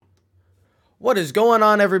What is going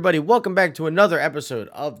on, everybody? Welcome back to another episode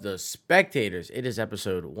of The Spectators. It is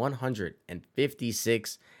episode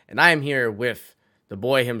 156, and I am here with the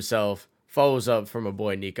boy himself, foes up from my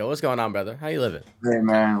boy Nico. What's going on, brother? How you living? Hey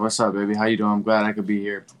man, what's up, baby? How you doing? I'm glad I could be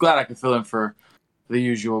here. Glad I could fill in for the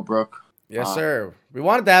usual Brooke. Yes, sir. We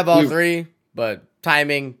wanted to have all three, but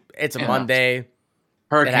timing. It's a Monday.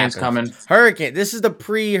 Hurricane's coming. Hurricane. This is the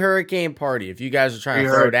pre-hurricane party. If you guys are trying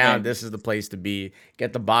to throw down, this is the place to be.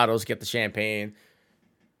 Get the bottles, get the champagne.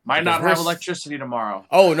 Might not have electricity tomorrow.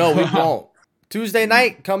 Oh, no, we won't. Tuesday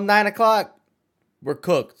night, come 9 o'clock, we're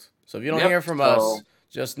cooked. So if you don't hear from us,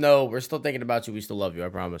 just know we're still thinking about you. We still love you, I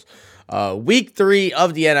promise. Week 3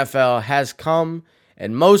 of the NFL has come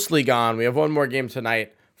and mostly gone. We have one more game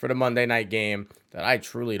tonight for the Monday night game that I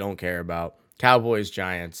truly don't care about.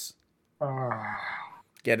 Cowboys-Giants.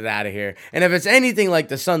 Get it out of here. And if it's anything like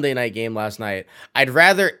the Sunday night game last night, I'd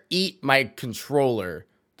rather eat my controller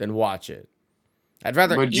than watch it. I'd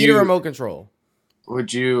rather eat a remote control.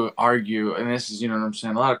 Would you argue, and this is, you know what I'm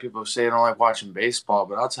saying, a lot of people say they don't like watching baseball,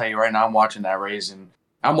 but I'll tell you right now, I'm watching a Rays and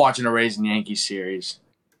Yankees series.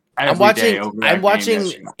 I'm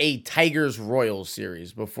watching a Tigers Royals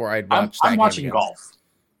series before I'd watch that. I'm watching golf.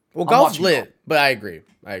 Well, golf's lit, but I agree.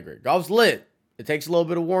 Golf's lit. It takes a little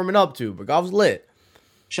bit of warming up too, but golf's lit.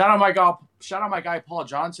 Shout out my guy Paul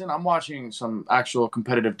Johnson. I'm watching some actual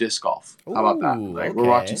competitive disc golf. How about that? We're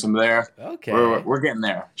watching some there. Okay, we're getting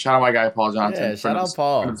there. Shout out my guy Paul Johnson. Yeah, shout out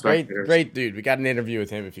Paul. Great dude. We got an interview with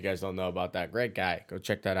him. If you guys don't know about that, great guy. Go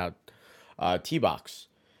check that out. T-Box.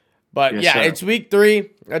 But it's week 3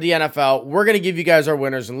 of the NFL. We're gonna give you guys our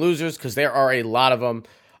winners and losers because there are a lot of them.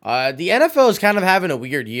 The NFL is kind of having a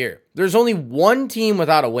weird year. There's only one team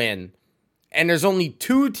without a win, and there's only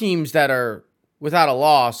 2 teams that are without a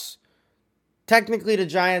loss. Technically the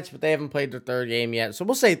Giants, but they haven't played their third game yet. So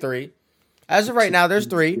we'll say 3. As of right now, there's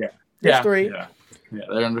 3. Yeah. There's 3. Yeah,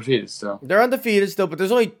 they're undefeated still. They're undefeated still, but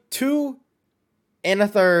there's only 2 and a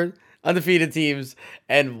third undefeated teams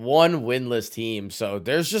and 1 winless team. So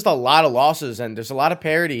there's just a lot of losses and there's a lot of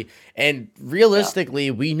parity. And realistically,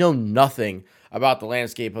 we know nothing about the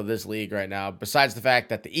landscape of this league right now, besides the fact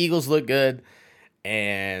that the Eagles look good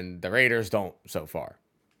and the Raiders don't so far.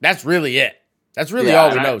 That's really it. That's really all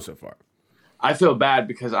we know so far. I feel bad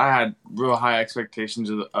because I had real high expectations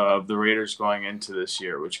of the Raiders going into this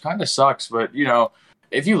year, which kind of sucks. But, you know,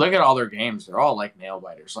 if you look at all their games, they're all like nail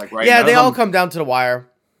biters. Yeah, they all come down to the wire.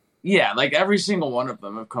 Yeah, like every single one of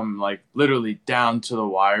them have come like literally down to the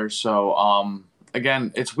wire. So,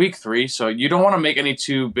 again, it's week 3, so you don't want to make any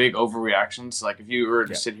too big overreactions. Like if you were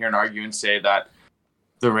to sit here and argue and say that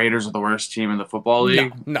the Raiders are the worst team in the football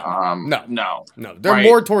league. No. They're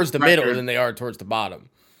more towards the middle than they are towards the bottom.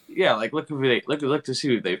 Yeah, like look to see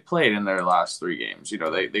who they've played in their last 3 games. You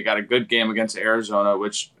know, they got a good game against Arizona,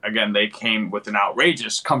 which again they came with an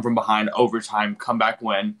outrageous come from behind overtime comeback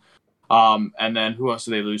win. And then who else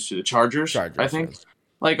did they lose to? The Chargers, I think. Yes.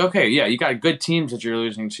 Like, okay, yeah, you got good teams that you're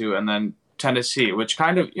losing to, and then Tennessee, which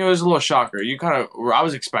kind of, you know, is a little shocker. I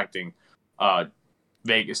was expecting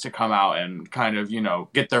Vegas to come out and kind of, you know,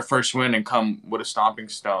 get their first win and come with a stomping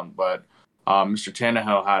stone. But Mr.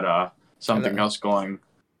 Tannehill had something else going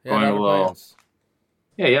a little. Plans.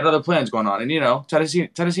 Yeah, he had other plans going on. And, you know,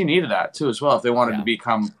 Tennessee needed that, too, as well, if they wanted to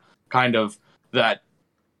become kind of that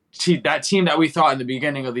team that we thought in the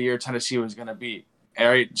beginning of the year Tennessee was going to be. All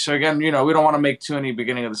right. So, again, you know, we don't want to make too many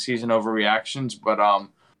beginning of the season overreactions, but,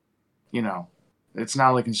 you know, it's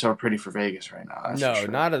not looking so pretty for Vegas right now. No,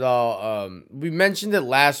 not at all. We mentioned it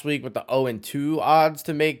last week with the 0-2 odds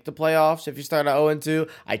to make the playoffs. If you start at 0-2,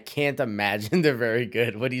 I can't imagine they're very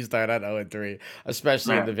good when you start at 0-3,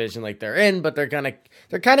 especially in a division like they're in. But they're kind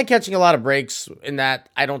of catching a lot of breaks in that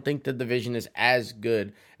I don't think the division is as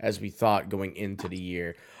good as we thought going into the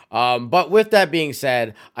year. But with that being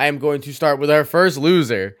said, I am going to start with our first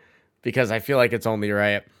loser because I feel like it's only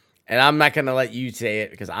right. And I'm not going to let you say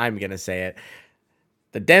it because I'm going to say it.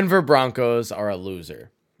 The Denver Broncos are a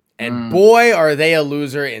loser. And boy, are they a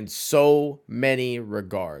loser in so many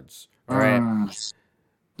regards. All right.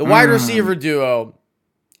 The wide receiver duo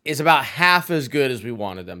is about half as good as we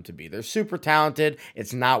wanted them to be. They're super talented.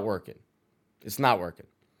 It's not working.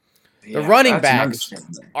 The running backs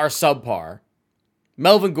are subpar.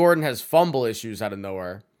 Melvin Gordon has fumble issues out of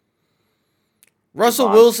nowhere. Russell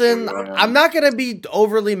Wilson, I'm not going to be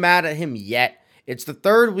overly mad at him yet. It's the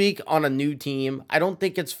 3rd week on a new team. I don't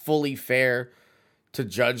think it's fully fair to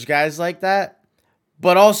judge guys like that.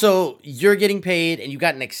 But also, you're getting paid and you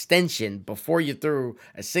got an extension before you threw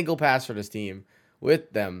a single pass for this team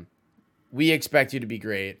with them. We expect you to be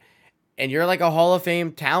great. And you're like a Hall of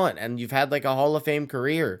Fame talent and you've had like a Hall of Fame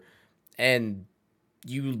career. And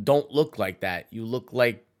you don't look like that. You look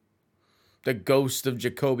like the ghost of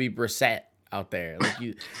Jacoby Brissett out there. Like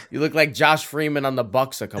you look like Josh Freeman on the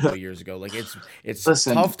Bucks a couple of years ago. Like it's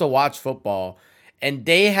Listen. tough to watch football, and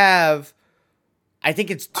they have, I think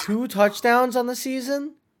it's 2 touchdowns on the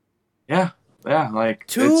season. Yeah, like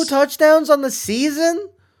two touchdowns on the season.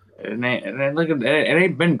 It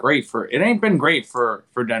ain't been great for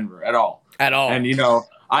Denver at all. And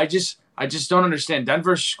I just don't understand.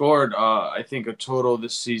 Denver scored I think a total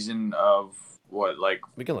this season of what, like,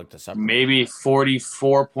 we can look this up. Maybe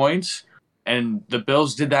 44 points, and the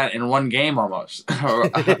Bills did that in one game almost.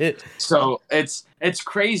 So it's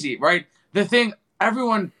crazy, right? The thing,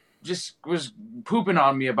 everyone just was pooping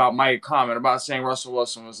on me about my comment about saying Russell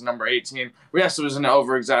Wilson was number 18. Yes, it was an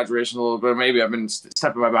over-exaggeration a little bit. Maybe I've been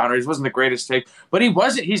stepping my boundaries. It wasn't the greatest take, but he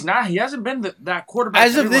wasn't. He's not. He hasn't been that quarterback.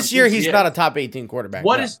 As of this year, he's not a top 18 quarterback.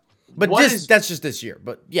 That's just this year.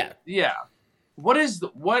 But yeah. Yeah. What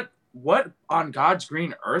on God's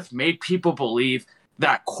green earth made people believe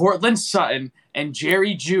that Cortland Sutton and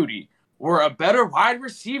Jerry Jeudy were a better wide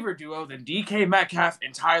receiver duo than DK Metcalf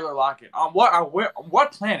and Tyler Lockett? On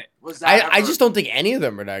what planet was that? I just don't think any of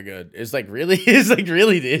them are that good. It's really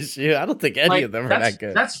the issue. I don't think any of them are that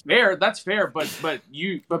good. That's fair. But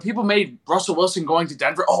people made Russell Wilson going to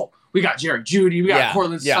Denver. Oh, we got Jerry Jeudy, we got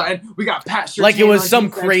Cortland Sutton, we got Pat Surtain. Like it was some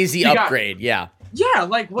crazy upgrade. Yeah. Yeah,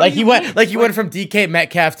 he went from DK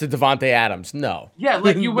Metcalf to Devontae Adams. No. Yeah,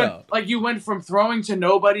 you went from throwing to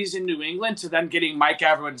nobodies in New England to then getting Mike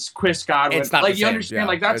Evans, Chris Godwin. It's not the same.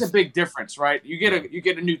 Understand, that's a big difference, right? You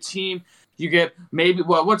get a new team. You get maybe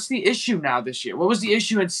what's the issue now this year? What was the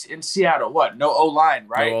issue in Seattle? What? No O-line,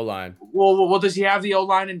 right? No O-line. Well, does he have the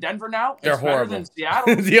O-line in Denver now? They're horrible. Better than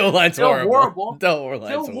Seattle. The O-line's horrible.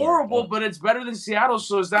 Still horrible, but it's better than Seattle.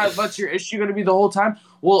 So is that's your issue going to be the whole time?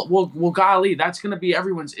 Well, golly, that's going to be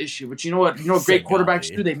everyone's issue. But you know what? Great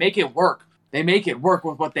quarterbacks do. They make it work. They make it work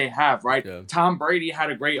with what they have, right? Yeah. Tom Brady had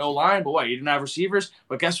a great O-line, but he didn't have receivers.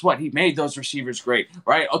 But guess what? He made those receivers great,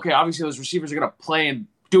 right? Okay, obviously those receivers are going to play and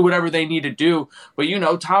do whatever they need to do. But,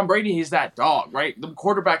 Tom Brady, he's that dog, right? The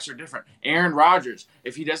quarterbacks are different. Aaron Rodgers,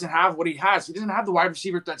 if he doesn't have what he has, he doesn't have the wide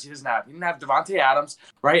receiver threats he doesn't have. He didn't have Devontae Adams,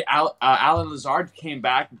 right? Alan Lazard came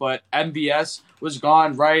back, but MVS was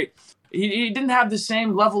gone, right? He didn't have the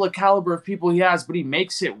same level of caliber of people he has, but he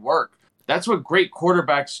makes it work. That's what great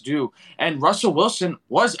quarterbacks do. And Russell Wilson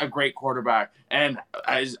was a great quarterback and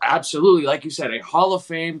is absolutely, like you said, a Hall of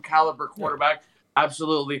Fame caliber quarterback. Yeah.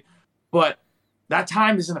 Absolutely. But that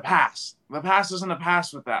time is in the past. The past is in the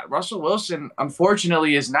past with that. Russell Wilson,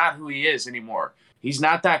 unfortunately, is not who he is anymore. He's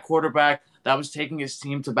not that quarterback that was taking his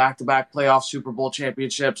team to back-to-back playoff Super Bowl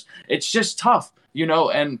championships. It's just tough,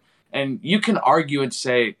 and you can argue and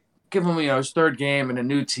say, give him, his third game and a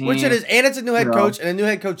new team. Which it is, and it's a new head coach, and a new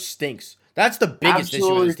head coach stinks. That's the biggest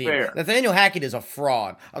issue with this team. Fair. Nathaniel Hackett is a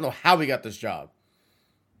fraud. I don't know how he got this job.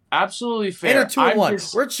 Absolutely fair. And they're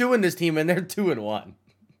 2-1. We're chewing this team, and they're 2-1.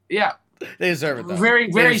 Yeah. They deserve it, though.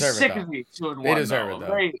 Very sick of me 2-1. They deserve it,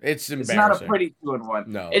 though. It's embarrassing. It's not a pretty 2-1.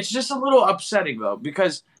 No. It's just a little upsetting, though,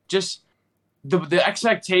 because just the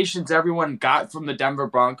expectations everyone got from the Denver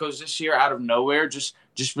Broncos this year out of nowhere, just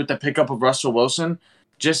with the pickup of Russell Wilson,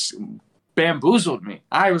 just bamboozled me.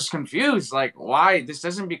 I was confused, like, why this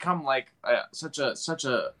doesn't become like such an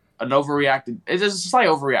overreacted. It's a slight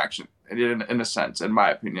overreaction in a sense, in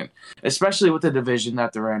my opinion, especially with the division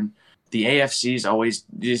that they're in. The AFC is always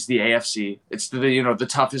just the AFC. It's the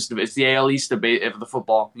toughest. It's the AL East debate of the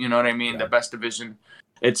football. You know what I mean? Yeah. The best division.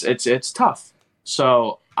 It's tough.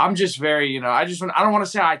 So I'm just very I don't want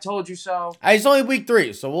to say I told you so. It's only week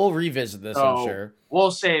 3, so we'll revisit this. I'm sure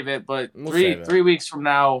we'll save it. But three weeks from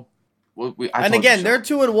now. And again, they're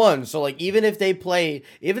 2-1. So even if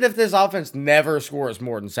this offense never scores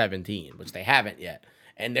more than 17, which they haven't yet,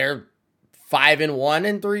 and they're 5-1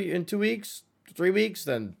 in 3 weeks,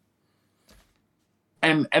 then.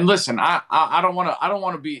 And listen, I don't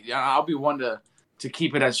want to be. I'll be one to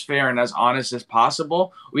keep it as fair and as honest as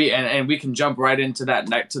possible. We can jump right into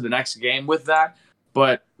the next game with that.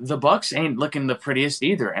 But the Bucks ain't looking the prettiest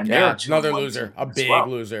either, and they're another loser, a big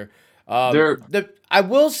loser. I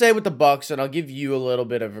will say with the Bucks, and I'll give you a little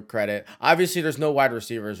bit of a credit. Obviously, there's no wide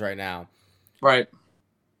receivers right now. Right.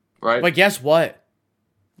 But guess what?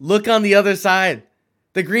 Look on the other side.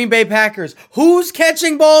 The Green Bay Packers. Who's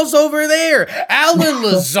catching balls over there? Allen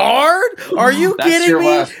Lazard? Are you kidding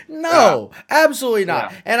me? No, absolutely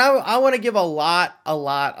not. Yeah. And I want to give a lot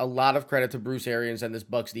of credit to Bruce Arians and this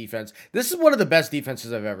Bucs defense. This is one of the best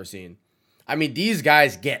defenses I've ever seen. I mean, these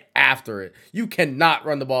guys get after it. You cannot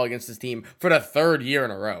run the ball against this team for the 3rd year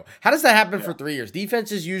in a row. How does that happen for 3 years?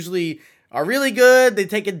 Defenses usually are really good. They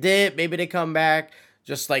take a dip. Maybe they come back.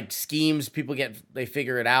 just like schemes, they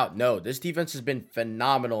figure it out. No, this defense has been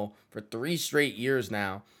phenomenal for 3 straight years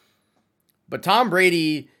now. But Tom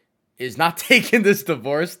Brady is not taking this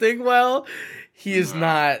divorce thing well. He is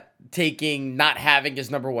not taking not having his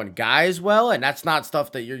number one guys well, and that's not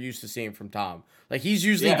stuff that you're used to seeing from Tom. Like, he's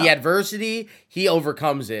usually the adversity, he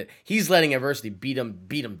overcomes it. He's letting adversity beat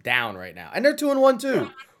him down right now. And they're 2-1 too.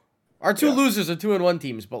 Our two losers are 2-1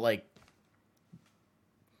 teams, but like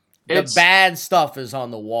the bad stuff is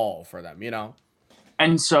on the wall for them, you know?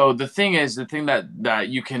 And so the thing that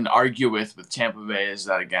you can argue with Tampa Bay is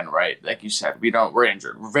that, again, right, like you said, we're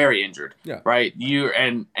injured. We're very injured. Yeah. Right?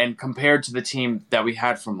 And compared to the team that we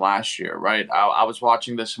had from last year, right? I was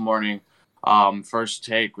watching this morning, First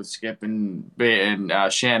Take with Skip and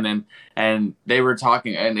Shannon, and they were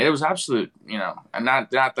talking, and it was absolute, you know, and not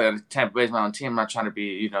that Tampa Bay's my own team, I'm not trying to be,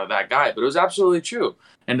 you know, that guy, but it was absolutely true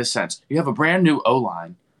in a sense. You have a brand new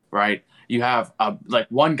O-line, right? You have like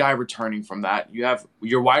one guy returning from that. You have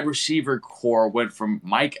your wide receiver core went from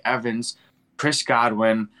Mike Evans, Chris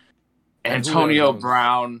Godwin, Antonio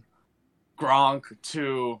Brown, Gronk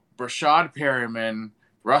to Rashad Perriman,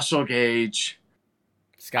 Russell Gage,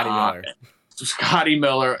 Scotty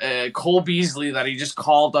Miller, Cole Beasley that he just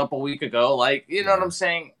called up a week ago. Like, you know what I'm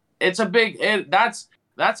saying? It's a that's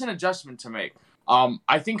an adjustment to make.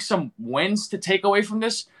 I think some wins to take away from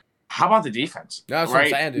this. How about the defense? That's right? what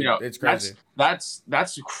I'm saying, dude. You know, it's crazy. That's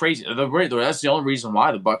crazy. That's the only reason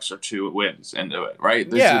why the Bucs are 2 wins into it, right?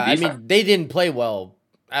 I mean, they didn't play well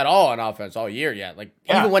at all on offense all year yet. Like,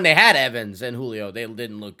 even when they had Evans and Julio, they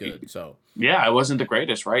didn't look good. So yeah, it wasn't the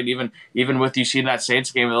greatest, right? Even with you seeing that Saints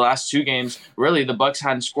game, the last 2 games, really the Bucs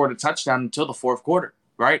hadn't scored a touchdown until the 4th quarter.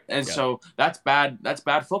 Right. And so that's bad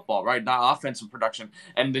football, right? Not offensive production.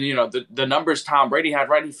 And then, you know, the numbers Tom Brady had,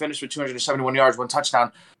 right? He finished with 271 yards, 1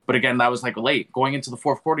 touchdown. But again, that was like late. Going into the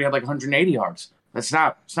 4th quarter, he had like 180 yards. It's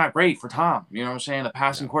not great for Tom. You know what I'm saying? The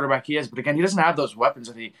passing quarterback he is. But again, he doesn't have those weapons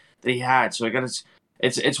that he had. So again,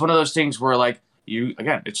 it's one of those things where like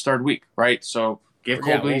it's 3rd week, right? So give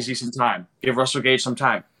Cole Beasley some time. Give Russell Gage some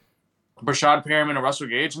time. Rashad Perriman and Russell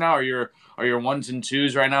Gage now are your 1s and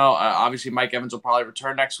 2s right now. Obviously, Mike Evans will probably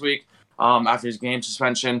return next week after his game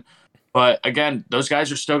suspension. But again, those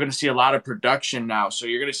guys are still going to see a lot of production now. So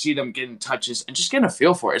you're going to see them getting touches and just getting a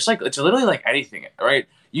feel for it. It's literally like anything, right?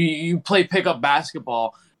 You play pickup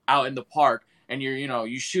basketball out in the park and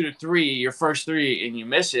you shoot a 3, your first 3, and you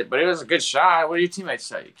miss it, but it was a good shot. What do your teammates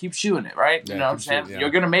say? Keep shooting it, right? Yeah, you know what I'm saying?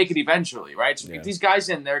 You're going to make it eventually, right? So get these guys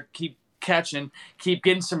in there, keep catching, keep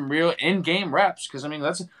getting some real in-game reps, because I mean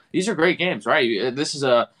these are great games, right? This is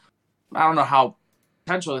I don't know how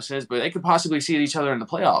potential this is, but they could possibly see each other in the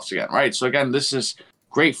playoffs again, right? So again, this is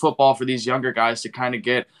great football for these younger guys to kind of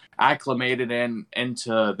get acclimated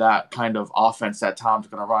into that kind of offense that Tom's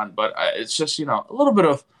going to run. But it's just a little bit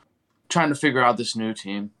of trying to figure out this new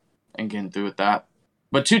team and getting through with that.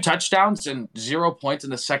 But 2 touchdowns and 0 points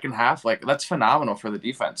in the second half, like that's phenomenal for the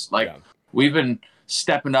defense. Like we've been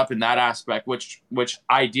stepping up in that aspect, which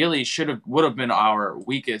ideally would have been our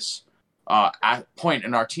weakest point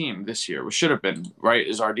in our team this year. We should have been, right,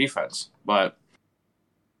 is our defense. But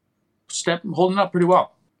holding up pretty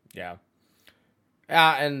well. Yeah.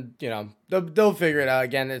 And they'll figure it out.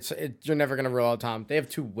 Again, you're never gonna rule out Tom. They have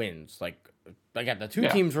 2 wins. Like again, the 2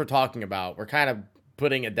 teams we're talking about, we're kind of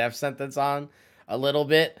putting a death sentence on a little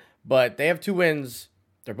bit, but they have 2 wins.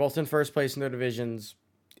 They're both in first place in their divisions.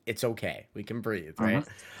 It's okay. We can breathe, right?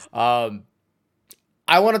 I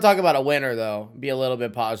want to talk about a winner, though. Be a little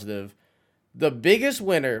bit positive. The biggest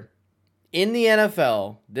winner in the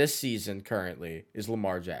NFL this season currently is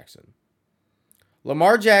Lamar Jackson.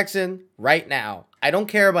 Lamar Jackson, right now, I don't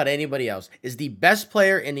care about anybody else, is the best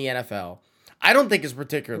player in the NFL. I don't think it's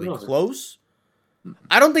particularly close.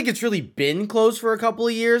 I don't think it's really been close for a couple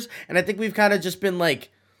of years, and I think we've kind of just been like,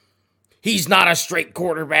 he's not a straight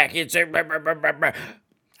quarterback. It's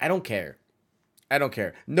I don't care.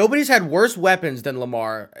 Nobody's had worse weapons than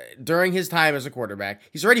Lamar during his time as a quarterback.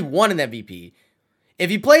 He's already won an MVP. If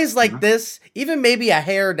he plays like this, even maybe a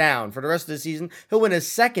hair down for the rest of the season, he'll win his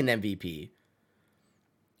 2nd MVP.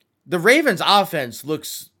 The Ravens' offense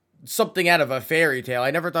looks something out of a fairy tale. I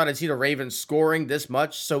never thought I'd see the Ravens scoring this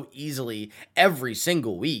much so easily every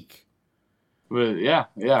single week. With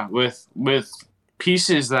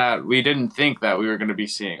pieces that we didn't think that we were going to be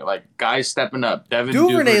seeing, like guys stepping up. Devin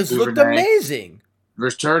Duvernay's looked amazing.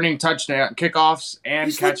 Returning touchdown kickoffs and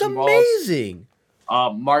He's catching looked amazing.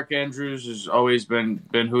 balls. Mark Andrews has always been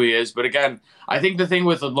who he is. But again, I think the thing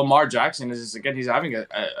with Lamar Jackson is again he's having a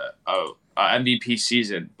MVP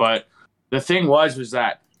season. But the thing was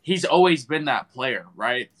that he's always been that player,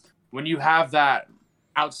 right? When you have that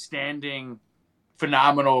outstanding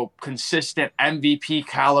phenomenal, consistent MVP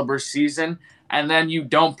caliber season, and then you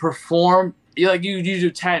don't perform. You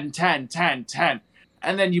do 10, 10, 10, 10,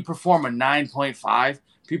 and then you perform a 9.5.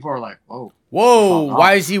 People are like, whoa. Whoa,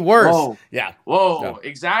 why is he worse? Whoa. Yeah. Whoa, Yeah.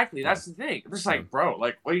 Exactly. That's the thing. It's like, bro,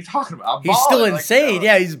 like, what are you talking about? I'm He's still balling. insane. Like,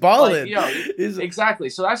 yeah, he's balling. Exactly.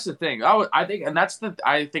 So that's the thing. I think, and that's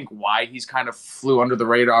I think why he's kind of flew under the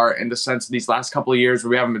radar in the sense of these last couple of years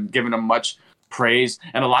where we haven't been giving him much praise,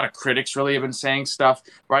 and a lot of critics really have been saying stuff,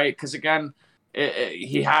 right? Because again,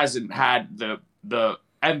 he hasn't had the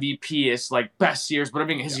MVP is like best years, but I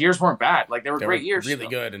mean his years weren't bad. Like they were great years, really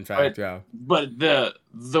good. In fact, But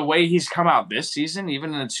the way he's come out this season,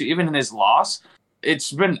 even in his loss,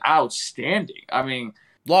 it's been outstanding. I mean,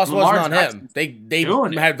 loss wasn't on him. They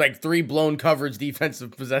had like 3 blown coverage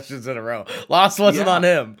defensive possessions in a row. Loss wasn't on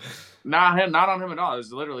him. Not on him at all. It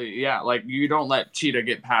was literally like you don't let Cheetah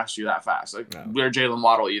get past you that fast. Like they're Jalen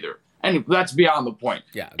Waddle either. And that's beyond the point.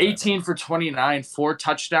 Yeah, exactly. 18 for 29, 4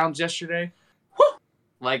 touchdowns yesterday.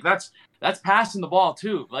 Like that's passing the ball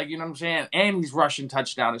too. Like, you know what I'm saying? And he's rushing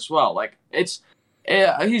touchdown as well. Like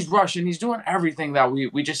he's rushing. He's doing everything that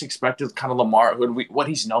we just expected kind of Lamar, what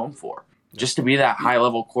he's known for, just to be that high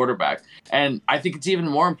level quarterback. And I think it's even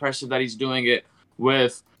more impressive that he's doing it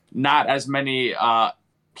with not as many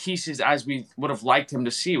pieces as we would have liked him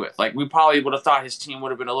to see with. Like we probably would have thought his team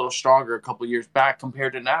would have been a little stronger a couple years back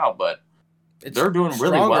compared to now, but they're doing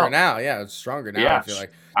really well now. Yeah, it's stronger now. I feel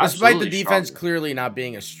like, despite the defense clearly not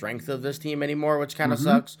being a strength of this team anymore, which kind of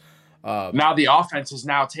sucks. Now the offense has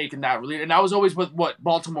now taken that lead, and that was always what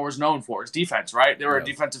Baltimore was known for, is defense, right? They were a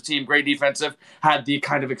defensive team, great defensive, had the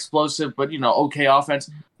kind of explosive, but okay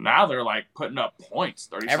offense. Now they're like putting up points,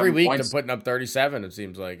 37 every week points. They're putting up 37. It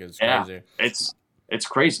seems like it's crazy. It's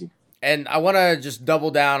crazy. And I want to just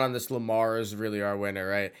double down on this. Lamar is really our winner,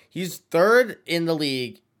 right? He's 3rd in the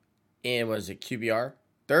league in, what is it, QBR?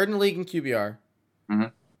 3rd in the league in QBR. Mm-hmm.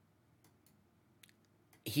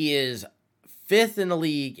 He is 5th in the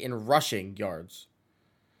league in rushing yards.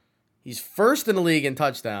 He's 1st in the league in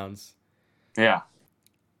touchdowns. Yeah.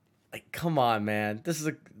 Like, come on, man.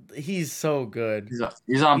 He's so good.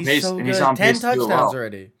 He's on pace. So he's on 10 pace touchdowns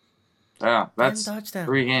already. Yeah, that's 10 touchdowns.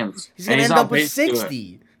 3 games. He's going to end up with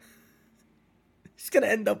 60. He's going to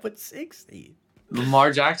end up with 60.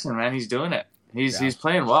 Lamar Jackson, man, he's doing it. He's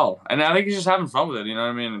playing well. And I think he's just having fun with it, you know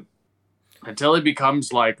what I mean? Until he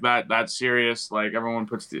becomes like that serious, like everyone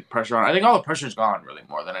puts the pressure on. I think all the pressure's gone really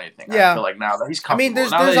more than anything. Yeah. I feel like now that he's comfortable. I mean,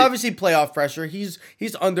 there's obviously playoff pressure. He's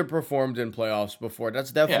underperformed in playoffs before.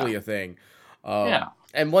 That's definitely a thing.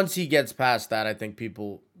 And once he gets past that, I think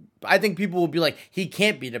people will be like, he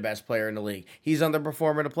can't be the best player in the league. He's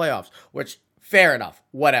underperforming in the playoffs, which fair enough,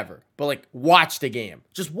 whatever. But like, watch the game.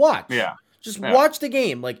 Just watch. Yeah. Watch the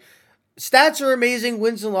game. Like, stats are amazing.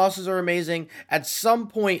 Wins and losses are amazing. At some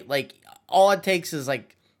point, like, all it takes is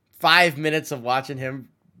like 5 minutes of watching him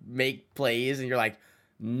make plays, and you're like,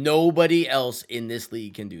 nobody else in this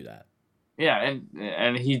league can do that. Yeah,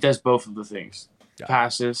 and he does both of the things. Yeah.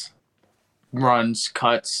 Passes, runs,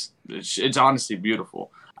 cuts. It's honestly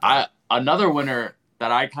beautiful. Another winner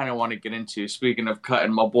that I kind of want to get into, speaking of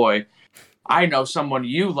cutting, my boy, I know someone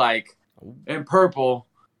you like in purple,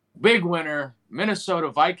 big winner, Minnesota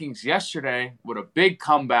Vikings yesterday with a big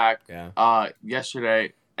comeback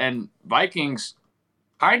yesterday. And Vikings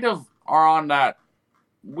kind of are on that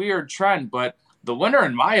weird trend, but the winner,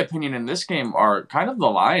 in my opinion, in this game are kind of the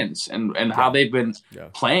Lions and how they've been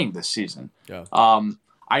playing this season. Yeah.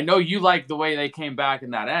 I know you like the way they came back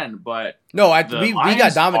in that end, but no, we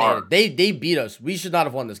got dominated. They beat us. We should not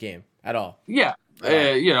have won this game at all. Yeah.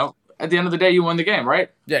 At the end of the day, you won the game, right?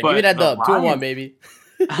 Yeah, give me that dub. 2-1, baby.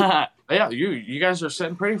 Yeah, you guys are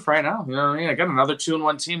sitting pretty right now. You know what I mean? I got another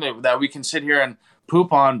 2-1 team that we can sit here and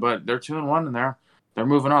poop on, but they're 2-1 and they're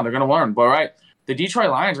moving on. They're gonna learn. But right, the Detroit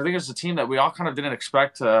Lions, I think it's a team that we all kind of didn't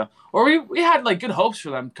expect to, or we had like good hopes for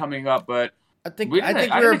them coming up, but I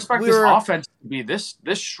didn't expect this offense to be this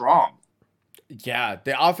strong. Yeah,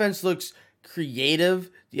 the offense looks creative.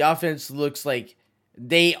 The offense looks like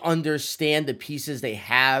they understand the pieces they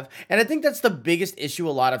have. And I think that's the biggest issue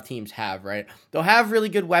a lot of teams have, right? They'll have really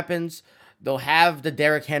good weapons. They'll have the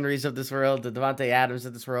Derrick Henrys of this world, the Devontae Adams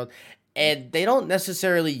of this world, and they don't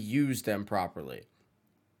necessarily use them properly.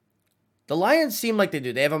 The Lions seem like they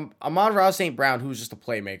do. They have Amon-Ra St. Brown, who's just a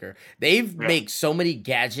playmaker. They've make so many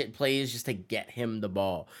gadget plays just to get him the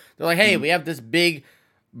ball. They're like, hey, we have this big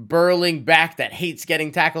burling back that hates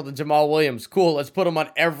getting tackled in Jamal Williams. Cool, let's put him on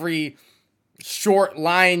every short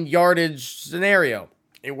line yardage scenario.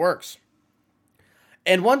 It works.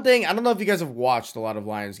 And one thing, I don't know if you guys have watched a lot of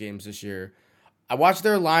Lions games this year. I watched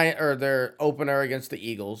their opener against the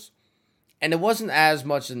Eagles, and it wasn't as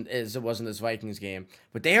much as it was in this Vikings game,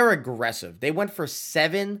 but they are aggressive. They went for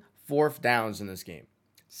 7 fourth downs in this game.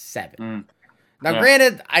 7. Now,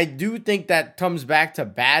 granted, I do think that comes back to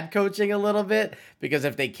bad coaching a little bit, because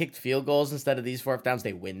if they kicked field goals instead of these fourth downs,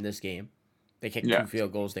 they win this game. They kick 2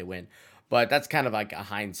 field goals, they win. But that's kind of like a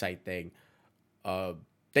hindsight thing.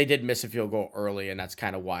 They did miss a field goal early, and that's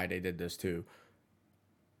kind of why they did this too.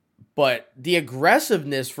 But the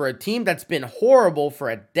aggressiveness for a team that's been horrible for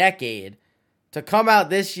a decade to come out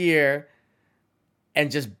this year and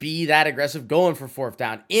just be that aggressive, going for fourth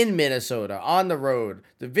down in Minnesota, on the road,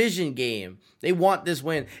 division game. They want this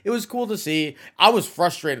win. It was cool to see. I was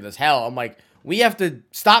frustrated as hell. I'm like, we have to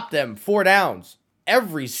stop them 4 downs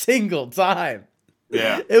every single time.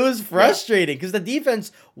 Yeah. It was frustrating because the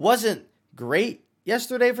defense wasn't great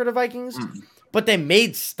yesterday for the Vikings, but they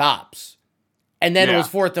made stops. And then it was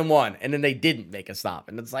 4th and 1, and then they didn't make a stop.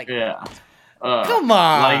 And it's like, come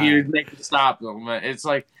on. Like, you make a stop. It's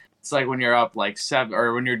like when you're up like 7,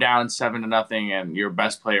 or when you're down 7-0, and your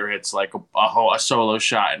best player hits like a solo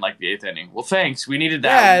shot in like the 8th inning. Well, thanks. We needed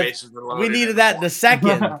that. Yeah, we needed that in the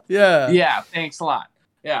 2nd. Yeah. Yeah. Thanks a lot.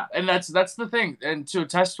 Yeah, and that's the thing. And to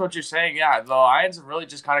attest to what you're saying, the Lions have really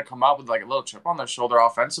just kind of come out with like a little chip on their shoulder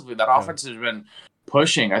offensively. That offense has been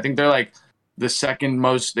pushing. I think they're like the second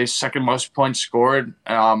most points scored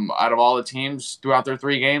out of all the teams throughout their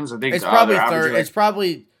 3 games. I think it's probably third. It's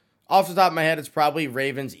probably, off the top of my head, it's probably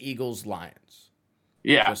Ravens, Eagles, Lions.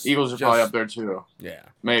 Yeah, Eagles are probably up there too. Yeah,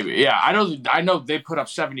 maybe. Yeah, I know they put up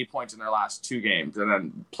 70 points in their last 2 games, and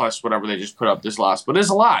then plus whatever they just put up this last. But it's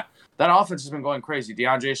a lot. That offense has been going crazy.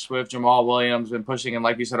 DeAndre Swift, Jamal Williams been pushing, and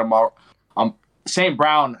like you said, St.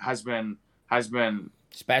 Brown has been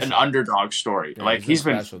special. An underdog story. Yeah, like he's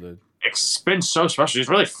been special, dude. It's been so special. He's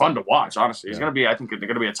really fun to watch. Honestly, he's gonna be. I think they're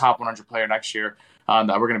gonna be a top 100 player next year.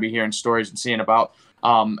 That we're gonna be hearing stories and seeing about.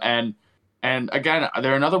 And again,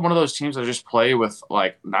 they're another one of those teams that just play with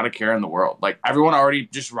like not a care in the world. Like everyone already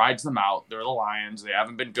just rides them out. They're the Lions. They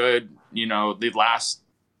haven't been good. You know, the last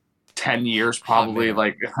 10 years probably.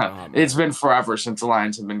 It's been forever since the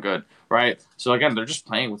Lions have been good, right? So again, they're just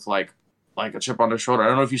playing with like a chip on their shoulder. I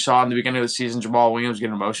don't know if you saw in the beginning of the season, Jamal Williams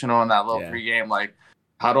getting emotional in that little pregame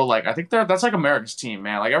huddle. Like I think that's like America's team,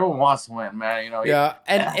 man. Like everyone wants to win, man. You know. Yeah,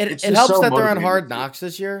 and it helps that they're on Hard Knocks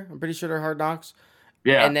this year. I'm pretty sure they're Hard Knocks.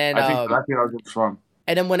 Yeah, and then I think that was fun.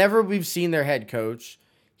 And then whenever we've seen their head coach,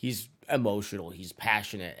 he's emotional, he's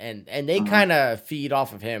passionate, and they kind of feed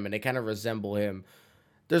off of him, and they kind of resemble him.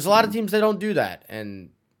 There's a lot of teams that don't do that, and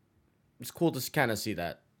it's cool to kind of see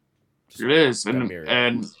that. It is,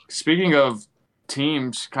 and speaking of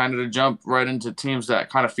teams, kind of to jump right into teams that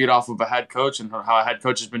kind of feed off of a head coach and how a head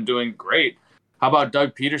coach has been doing great. How about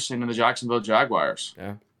Doug Peterson and the Jacksonville Jaguars?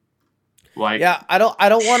 Yeah.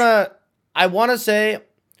 I want to say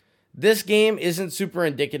this game isn't super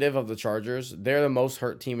indicative of the Chargers. They're the most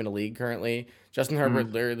hurt team in the league currently. Justin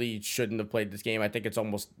Herbert literally shouldn't have played this game. I think it's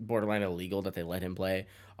almost borderline illegal that they let him play.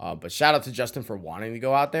 But shout out to Justin for wanting to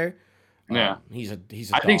go out there. Yeah, he's a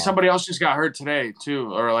I think somebody else just got hurt today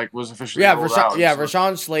too, or like was officially ruled out.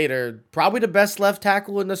 Rashawn Slater, probably the best left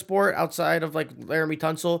tackle in the sport outside of like Laramie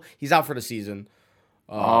Tunsil. He's out for the season.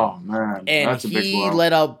 Oh man, and that's a big blow.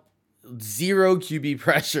 Let up 0 QB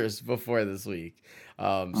pressures before this week,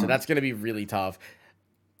 so that's gonna be really tough.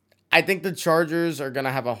 I think the Chargers are going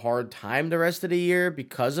to have a hard time the rest of the year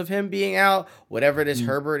because of him being out, whatever this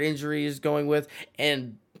Herbert injury is going with.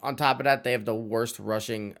 And on top of that, they have the worst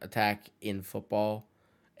rushing attack in football.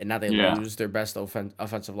 And now they lose their best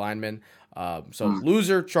offensive lineman. So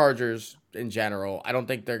loser Chargers in general. I don't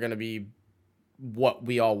think they're going to be what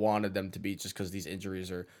we all wanted them to be just because these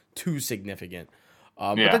injuries are too significant.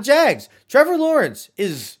 But the Jags, Trevor Lawrence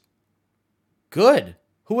is good.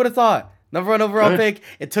 Who would have thought? Number 1 overall pick.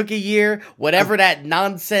 It took a year. Whatever that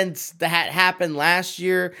nonsense that happened last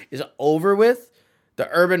year is over with. The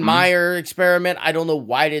Urban Meyer experiment, I don't know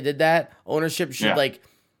why they did that. Ownership should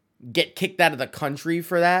get kicked out of the country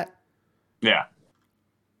for that. Yeah.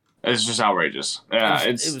 It's just outrageous. Yeah,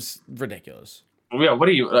 it was ridiculous. Yeah, what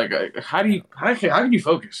do you like? How can you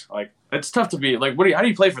focus? Like, it's tough to be like. How do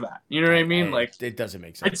you play for that? You know what I mean? Like, it doesn't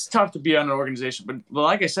make sense. It's tough to be on an organization, but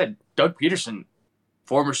like I said, Doug Peterson,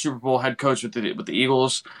 former Super Bowl head coach with the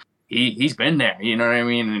Eagles, he's been there. You know what I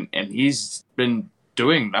mean? And he's been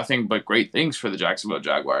doing nothing but great things for the Jacksonville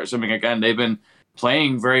Jaguars. I mean, again, they've been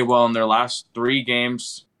playing very well in their last 3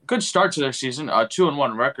 games. Good start to their season.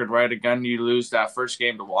 2-1 record, right? Again, you lose that first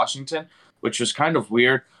game to Washington, which was kind of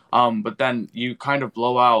weird. But then you kind of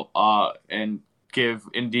blow out and give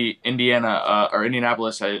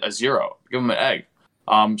Indianapolis a 0. Give them an egg.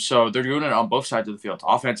 So they're doing it on both sides of the field,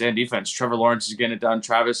 offense and defense. Trevor Lawrence is getting it done.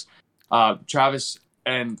 Travis Travis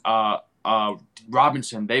and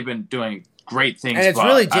Robinson, they've been doing great things. And it's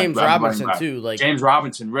really James Robinson too. Like James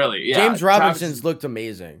Robinson, really. Yeah. James Robinson's looked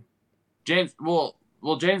amazing. James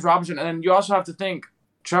Robinson, and then you also have to think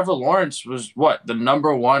Trevor Lawrence was the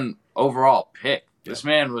number 1 overall pick. This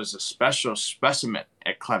man was a special specimen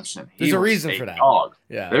at Clemson. There's a reason for that. Dog.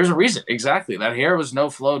 Yeah. There's a reason. Exactly. That hair was no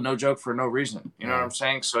flow, no joke for no reason. You know what I'm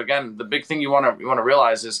saying? So again, the big thing you want to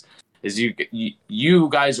realize is you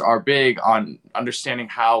guys are big on understanding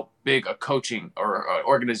how big a coaching or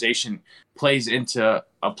organization plays into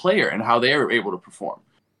a player and how they are able to perform.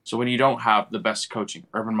 So when you don't have the best coaching,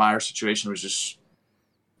 Urban Meyer's situation was just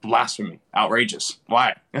blasphemy, outrageous.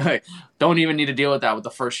 Why? Don't even need to deal with that with the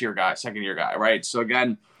first-year guy, second-year guy, right? So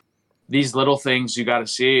again, these little things you got to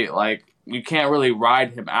see. Like, you can't really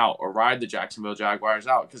ride him out or ride the Jacksonville Jaguars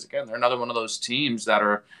out because, again, they're another one of those teams that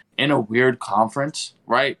are in a weird conference,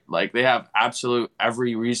 right? Like, they have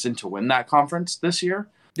every reason to win that conference this year.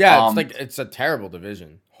 Yeah, it's a terrible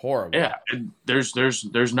division. Horrible. Yeah, and there's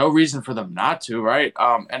no reason for them not to, right?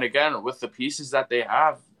 And again, with the pieces that they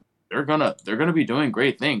have, they're gonna be doing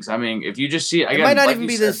great things. I mean, if you just see, again, it might not even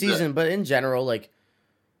be this season, but in general, like.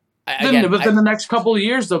 Then the next couple of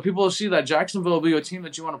years, though, people will see that Jacksonville will be a team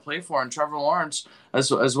that you want to play for, and Trevor Lawrence,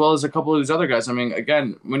 as well as a couple of these other guys. I mean,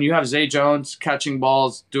 again, when you have Zay Jones catching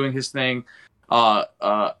balls, doing his thing,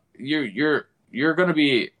 you're going to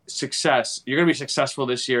be successful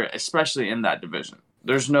this year, especially in that division.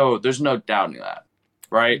 There's no doubting that,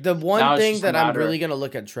 right? The one thing that I'm really going to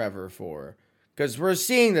look at Trevor for, because we're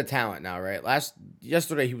seeing the talent now, right?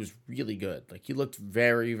 Yesterday he was really good. Like, he looked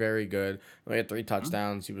very, very good. He had 3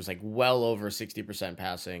 touchdowns. He was like well over 60%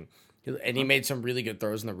 passing, and he made some really good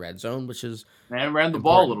throws in the red zone, which is ran the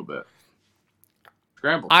ball a little bit.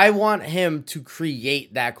 Scrambled. I want him to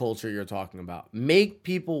create that culture you're talking about. Make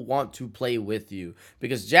people want to play with you,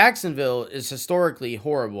 because Jacksonville is historically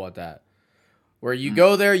horrible at that. Where you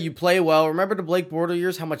go there, you play well. Remember the Blake Bortles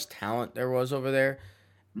years, how much talent there was over there?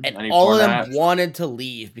 And all of them wanted to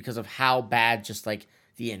leave because of how bad just like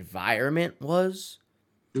the environment was.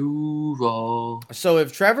 Duval. So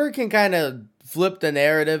if Trevor can kind of flip the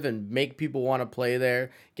narrative and make people want to play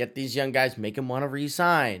there, get these young guys, make them want to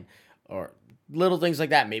re-sign, or little things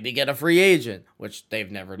like that, maybe get a free agent, which they've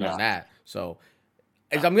never done that. So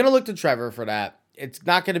I'm going to look to Trevor for that. It's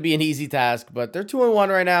not going to be an easy task, but they're 2-1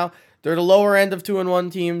 right now. They're the lower end of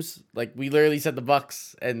 2-1 teams. Like, we literally said the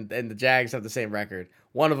Bucks and the Jags have the same record.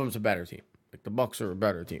 One of them's a better team. Like, the Bucks are a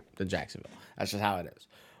better team than Jacksonville. That's just how it is.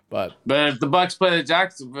 But if the Bucks play the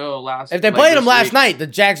Jacksonville if they played them last night, the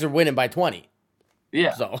Jags are winning by 20.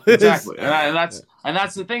 Yeah, so exactly, and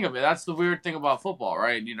that's the thing of it. That's the weird thing about football,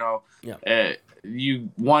 right? You know, you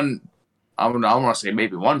won. I don't want to say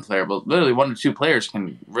maybe one player, but literally 1 or 2 players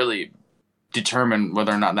can really determine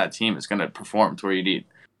whether or not that team is going to perform to where you need.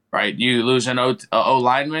 Right, you lose an O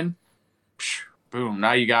lineman, boom.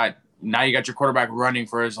 Now you got your quarterback running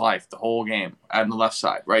for his life the whole game on the left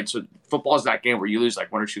side. Right, so football is that game where you lose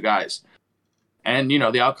like 1 or 2 guys, and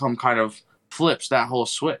the outcome kind of flips that whole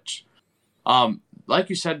switch. Like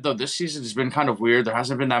you said, though, this season has been kind of weird. There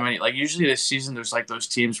hasn't been that many. Like, usually this season, there's like those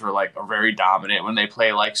teams who are like are very dominant when they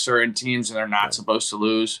play like certain teams and they're not supposed to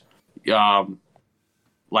lose.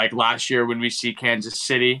 Like last year when we see Kansas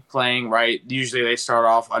City playing, right? Usually they start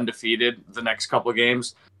off undefeated the next couple of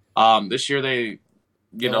games. This year they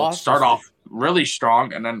start off really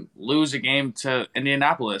strong and then lose a game to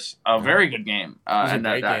Indianapolis. A very good game. And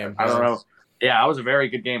a great game. I don't know. Yeah, it was a very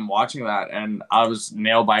good game watching that, and I was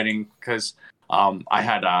nail biting because I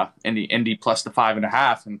had Indy plus the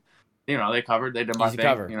 5.5, and they covered. They did my easy thing.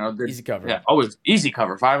 Cover. Easy cover. Yeah, always easy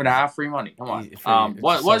cover. 5.5 free money. Come on.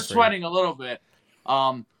 Was sweating a little bit.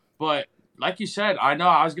 But like you said, I know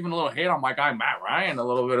I was giving a little hate on my guy Matt Ryan a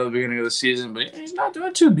little bit at the beginning of the season, but he's not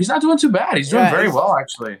doing too bad. He's doing very well,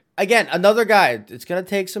 actually. Again, another guy. It's gonna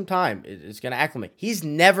take some time. It's gonna acclimate.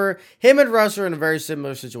 Him and Russ are in a very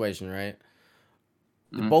similar situation, right?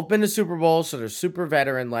 They've both been to Super Bowl, so they're super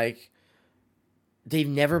veteran. Like, they've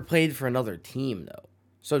never played for another team though.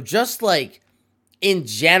 So just like in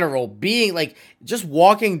general, being like just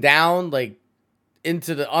walking down like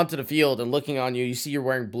onto the field and looking on you, you see you're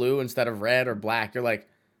wearing blue instead of red or black. You're like,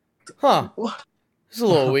 huh, it's a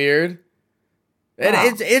little weird. And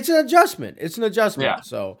it's an adjustment. It's an adjustment. Yeah.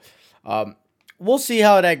 So we'll see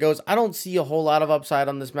how that goes. I don't see a whole lot of upside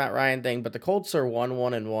on this Matt Ryan thing, but the Colts are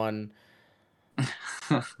 1-1-1.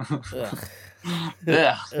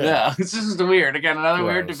 Yeah. This is weird. Again, another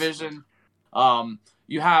weird division.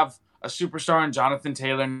 You have a superstar in Jonathan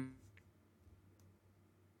Taylor.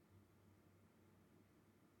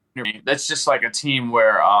 That's just like a team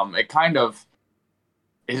where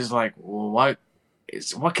is like, what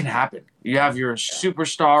can happen? You have your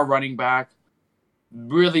superstar running back,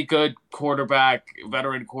 really good quarterback,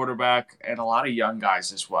 veteran quarterback, and a lot of young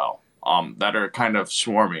guys as well, that are kind of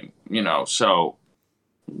swarming, So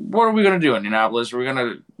what are we going to do in Indianapolis? Are we going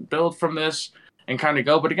to build from this and kind of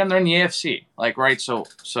go? But again, they're in the AFC, like, right? So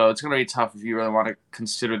it's going to be tough if you really want to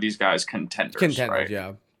consider these guys contenders, right?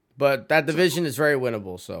 Yeah. But that division is very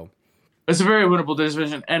winnable, so. It's a very winnable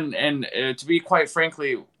division, and to be quite frank,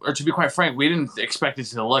 we didn't expect it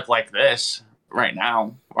to look like this right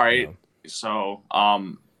now, right? No. So,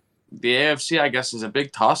 the AFC, I guess, is a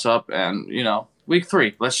big toss-up, and, week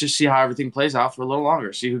 3, let's just see how everything plays out for a little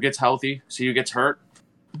longer. See who gets healthy, see who gets hurt.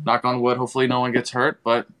 Knock on wood, hopefully no one gets hurt,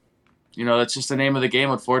 but, that's just the name of the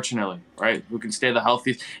game, unfortunately, right? Who can stay the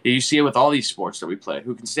healthiest? You see it with all these sports that we play.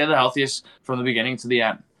 Who can stay the healthiest from the beginning to the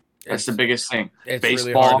end? That's the biggest thing. It's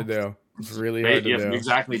Baseball, really hard to do. It's really hard to do.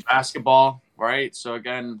 Exactly. Basketball, right? So,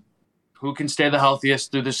 again, who can stay the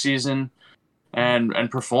healthiest through the season and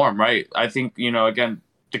perform, right? I think, again,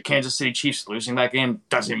 the Kansas City Chiefs losing that game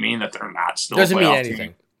doesn't mean that they're not still doesn't a mean playoff anything.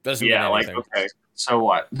 team. Doesn't mean anything. Like, okay, so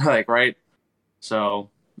what? Like, right?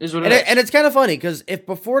 So, is what it is. is. And it's kind of funny because if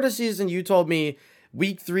before the season you told me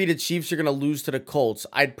week 3 the Chiefs are going to lose to the Colts,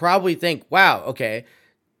 I'd probably think, wow, okay,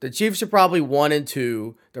 the Chiefs are probably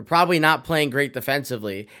 1-2. They're probably not playing great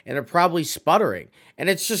defensively, and they're probably sputtering. And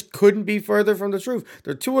it just couldn't be further from the truth.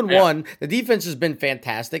 They're 2-1. Yeah. The defense has been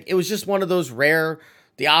fantastic. It was just one of those rare,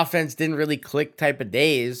 the offense didn't really click type of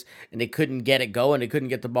days, and they couldn't get it going. They couldn't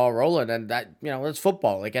get the ball rolling, and that, it's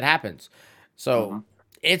football. Like, it happens. So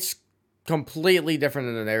it's completely different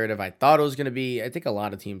than the narrative I thought it was going to be. I think a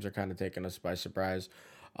lot of teams are kind of taking us by surprise.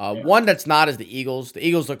 One that's not is the Eagles. The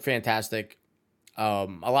Eagles look fantastic. A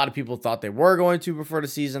lot of people thought they were going to before the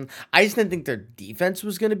season. I just didn't think their defense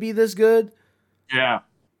was going to be this good. Yeah.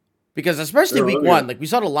 Because especially week 1, like we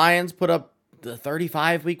saw the Lions put up the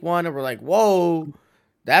 35 week 1, and we're like, whoa,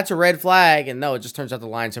 that's a red flag. And no, it just turns out the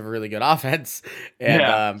Lions have a really good offense.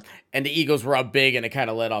 And and the Eagles were up big, and it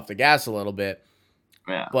kind of let off the gas a little bit.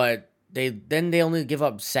 Yeah. But they only give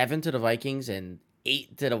up 7 to the Vikings and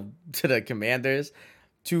 8 to the Commanders.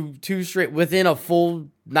 Two straight within a full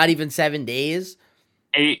not even 7 days.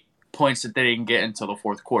 8 points that they didn't get until the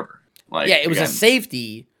fourth quarter. Like, yeah, it was a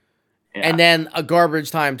safety, and then a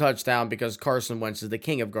garbage time touchdown because Carson Wentz is the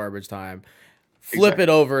king of garbage time. Flip it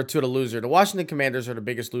over to the loser. The Washington Commanders are the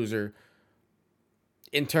biggest loser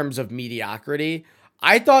in terms of mediocrity.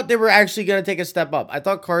 I thought they were actually going to take a step up. I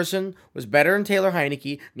thought Carson was better than Taylor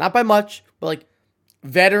Heineke, not by much, but like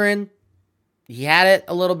veteran. He had it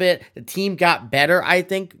a little bit. The team got better, I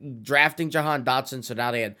think, drafting Jahan Dotson, so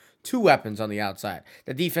now they had 2 weapons on the outside.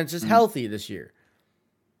 The defense is healthy this year.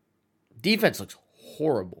 Defense looks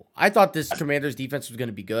horrible. I thought this Commanders defense was going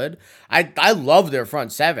to be good. I love their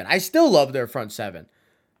front 7. I still love their front 7.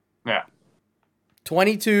 Yeah.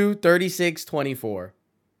 22, 36, 24.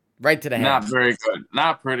 Right to the head. Not very good.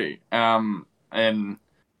 Not pretty. And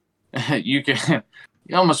you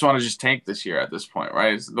almost want to just tank this year at this point,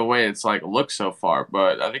 right? It's the way it's like looked so far.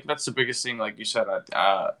 But I think that's the biggest thing, like you said.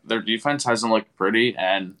 Their defense hasn't looked pretty,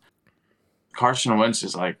 and Carson Wentz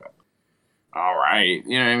is like, all right.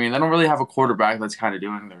 You know what I mean? They don't really have a quarterback that's kind of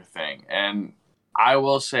doing their thing. And I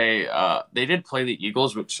will say they did play the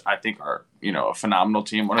Eagles, which I think are, a phenomenal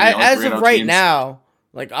team. One of the as of right now,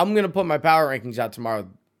 like I'm going to put my power rankings out tomorrow.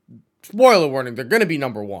 Spoiler warning, they're going to be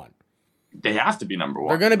number 1. They have to be number 1.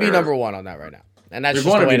 They're going to be number 1 on that right now. And that's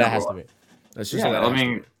just the way that has to be. That's just the way that has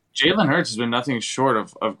to be. Jalen Hurts has been nothing short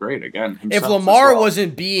of great again. If Lamar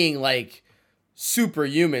wasn't being like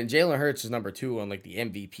superhuman, Jalen Hurts is number 2 on like the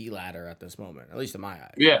MVP ladder at this moment, at least in my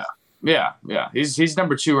eyes. Yeah. He's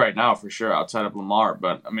number 2 right now for sure, outside of Lamar.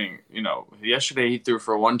 But I mean, yesterday he threw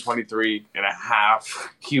for 123.5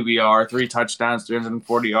 QBR, 3 touchdowns,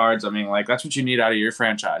 340 yards. I mean, like that's what you need out of your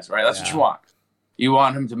franchise, right? That's what you want. You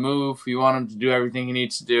want him to move. You want him to do everything he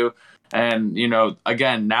needs to do. And,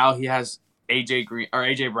 again, now he has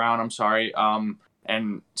AJ Brown, I'm sorry,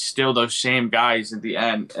 and still those same guys at the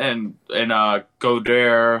end, and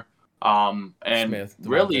Goddard, and Smith,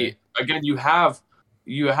 really, again, you have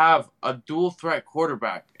a dual threat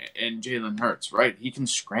quarterback in Jalen Hurts, right? He can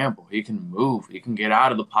scramble, he can move, he can get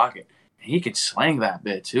out of the pocket, and he can slang that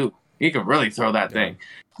bit too. He can really throw that thing.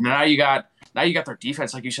 And now you got their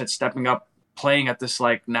defense, like you said, stepping up, playing at this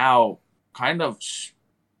like now kind of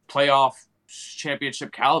playoff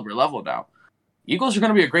championship caliber level now. Eagles are going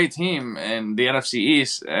to be a great team in the NFC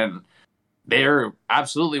East, and they're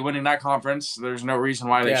absolutely winning that conference. There's no reason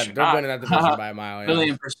why they should not. They're winning that division by a mile.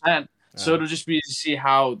 Million %. So it'll just be to see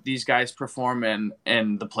how these guys perform in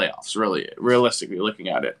the playoffs, really, realistically looking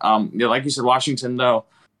at it. Like you said, Washington, though,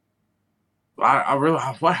 I really,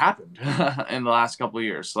 what happened in the last couple of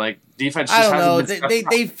years? Like defense I just don't hasn't know. been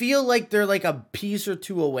They feel like they're like a piece or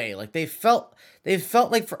two away. Like they felt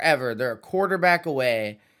like forever. They're a quarterback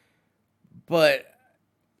away, but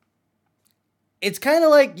it's kind of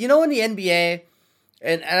like, in the NBA,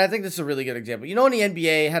 and I think this is a really good example. In the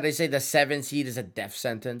NBA, how they say the 7 seed is a death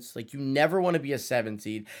sentence. Like, you never want to be a 7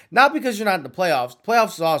 seed. Not because you're not in the playoffs.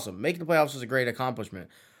 Playoffs is awesome. Making the playoffs is a great accomplishment.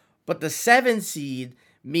 But the 7 seed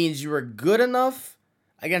means you were good enough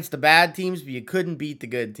against the bad teams, but you couldn't beat the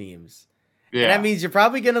good teams. And that means you're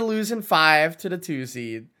probably going to lose in 5 to the 2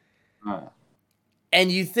 seed.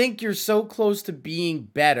 And you think you're so close to being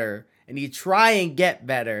better, and you try and get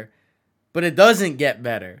better, but it doesn't get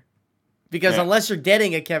better. Because unless you're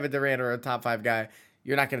getting a Kevin Durant or a top 5 guy,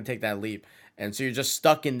 you're not going to take that leap. And so you're just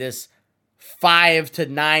stuck in this 5 to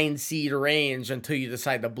 9 seed range until you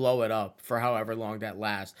decide to blow it up for however long that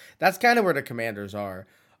lasts. That's kind of where the Commanders are.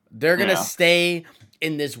 They're going to stay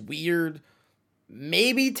in this weird,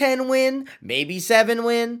 maybe 10 win, maybe 7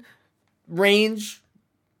 win range.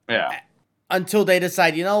 Yeah. Until they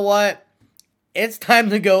decide, you know what? It's time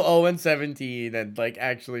to go 0-17 and like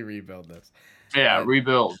actually rebuild this. Yeah,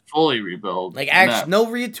 fully rebuild. Like, actually, no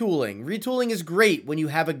retooling. Retooling is great when you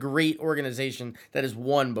have a great organization that has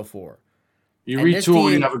won before. You retool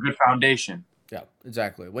when you have a good foundation. Yeah,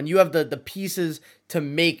 exactly. When you have the pieces to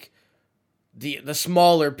make the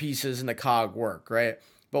smaller pieces in the cog work, right?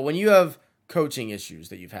 But when you have coaching issues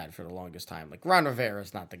that you've had for the longest time, like Ron Rivera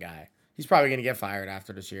is not the guy. He's probably going to get fired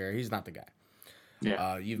after this year. He's not the guy.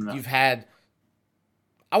 Yeah. You've had.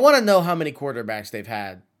 I want to know how many quarterbacks they've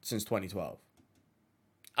had since 2012.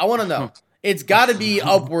 I want to know. It's got to be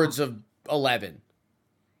upwards of 11.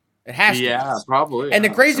 It has to. Yeah, probably. And the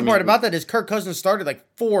crazy part about that is Kirk Cousins started like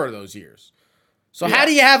 4 of those years. So how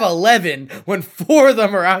do you have 11 when 4 of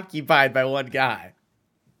them are occupied by one guy?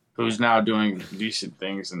 Who's now doing decent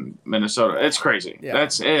things in Minnesota. It's crazy. Yeah.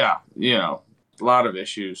 That's, a lot of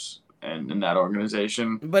issues in that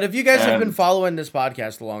organization. But if you guys have been following this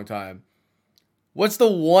podcast a long time, what's the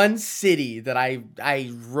one city that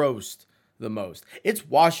I roast the most? It's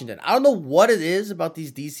Washington. I don't know what it is about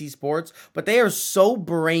these DC sports, but they are so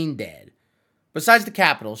brain dead. Besides the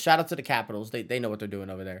Capitals, shout out to the Capitals. They know what they're doing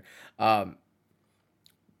over there.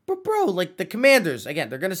 But bro, like the Commanders, again,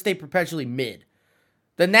 they're gonna stay perpetually mid.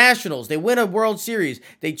 The Nationals, they win a World Series.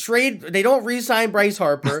 They don't re-sign Bryce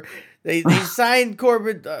Harper. They signed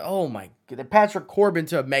Corbin. Oh my god, Patrick Corbin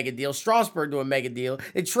to a mega deal. Strasburg to a mega deal.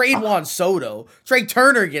 They trade Juan Soto. Trey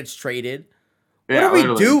Turner gets traded. What are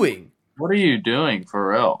we doing? What are you doing for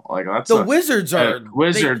real? Like Wizards are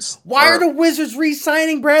Wizards. Why are the Wizards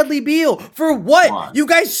re-signing Bradley Beal for what? Why? You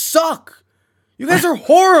guys suck. You guys are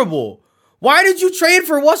horrible. Why did you trade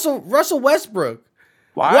for Russell Westbrook?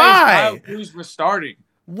 Why? Who's starting?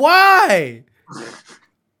 Why?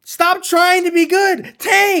 Stop trying to be good.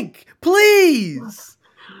 Tank, please.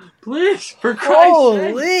 Please, for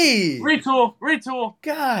Christ's sake. Retool.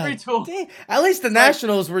 God. Retool. Dang. At least the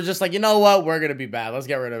Nationals were just like, you know what? We're going to be bad. Let's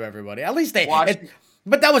get rid of everybody. At least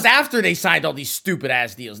but that was after they signed all these stupid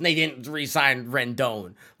ass deals and they didn't re-sign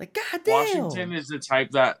Rendon. Like, god damn. Washington is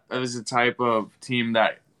the type of team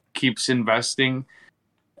that keeps investing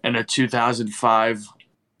in a 2005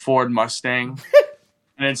 Ford Mustang.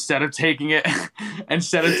 And instead of just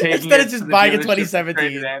buying a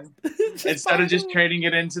 2017, instead of just trading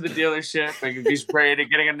it into the dealership and just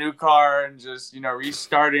getting a new car and just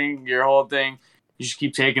restarting your whole thing, you just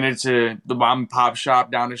keep taking it to the mom and pop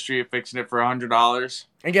shop down the street, fixing it for $100.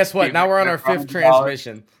 And guess what? Now we're on our 5th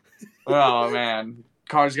transmission. Oh man,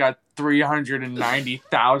 car's got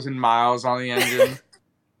 390,000 miles on the engine.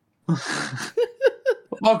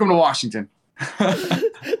 Welcome to Washington.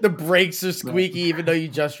 The brakes are squeaky even though you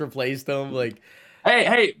just replaced them. Like,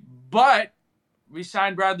 hey, but we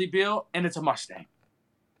signed Bradley Beal and it's a Mustang.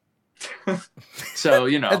 So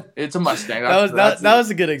it's a Mustang. That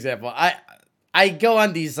was a good example. I go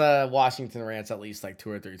on these Washington rants at least like 2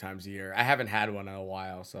 or 3 times a year. I haven't had one in a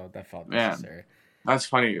while, so that felt necessary. Man, that's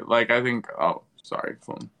funny. Like I think. Oh, sorry,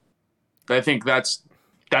 phone. I think that's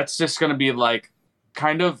just gonna be like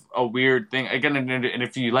kind of a weird thing again. And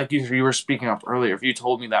if you you were speaking up earlier, if you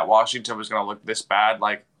told me that Washington was gonna look this bad,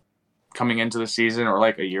 like coming into the season or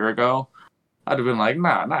like a year ago, I'd have been like,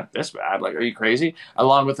 nah, not this bad. Like, are you crazy?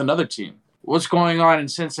 Along with another team. What's going on in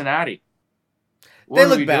Cincinnati? They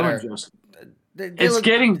look better. It's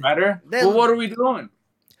getting better. Well, what are we doing?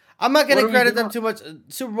 I'm not going to credit them too much.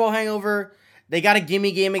 Super Bowl hangover. They got a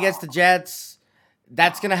gimme game against the Jets.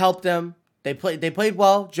 That's going to help them. They played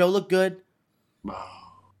well. Joe looked good.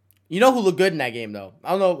 You know who looked good in that game, though?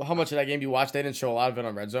 I don't know how much of that game you watched. They didn't show a lot of it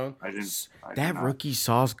on Red Zone. I didn't. That rookie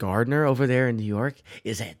Sauce Gardner over there in New York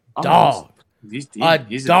is a Oh, dog. He's A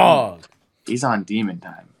dog. He's on demon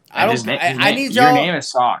time. I don't. I need your y'all. name is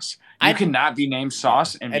Sauce. You cannot be named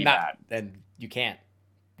Sauce and be bad. And you can't.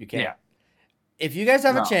 You can't. Yeah. If you guys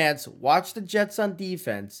have a chance, watch the Jets on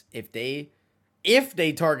defense. If they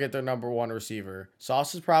target their number one receiver,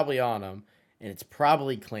 Sauce is probably on him, and it's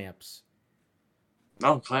probably Clamps.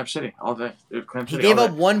 No, Clamp City all day. Dude, Clamp He City gave all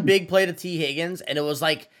up day. one big play to T. Higgins, and it was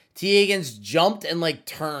like T. Higgins jumped and like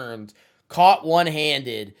turned, caught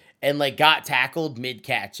one-handed, and like got tackled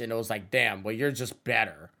mid-catch, and it was like, damn, well, you're just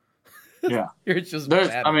better. Yeah. You're just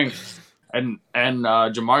better. I mean, and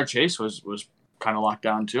Jamar Chase was kind of locked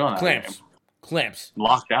down too on that game. Clamps.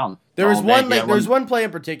 Locked down. There was one play in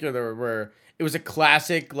particular where it was a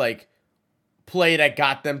classic like play that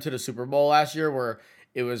got them to the Super Bowl last year, where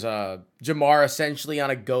it was Jamar essentially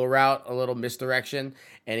on a go route, a little misdirection,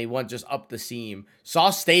 and he went just up the seam.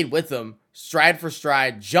 Sauce stayed with him, stride for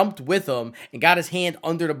stride, jumped with him, and got his hand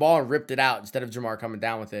under the ball and ripped it out instead of Jamar coming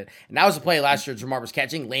down with it. And that was a play last year Jamar was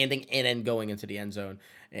catching, landing, and then going into the end zone.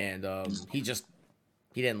 And he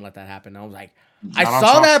didn't let that happen. I was like, I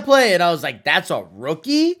saw that play, and I was like, that's a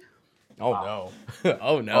rookie? Oh, no.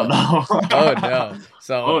 Oh, no. Oh, no. Oh, no.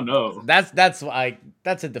 So, oh, no.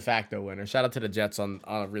 That's a de facto winner. Shout out to the Jets on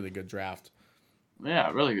a really good draft.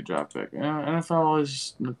 Yeah, really good draft pick. Yeah, NFL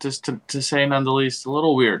is, just to say none the least, a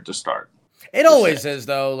little weird to start. It always is,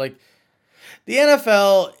 though. Like, the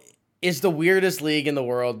NFL is the weirdest league in the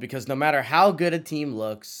world because no matter how good a team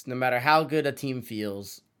looks, no matter how good a team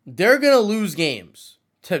feels, they're going to lose games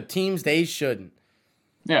to teams they shouldn't.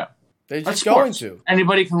 Yeah. They're just going to.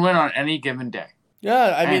 Anybody can win on any given day.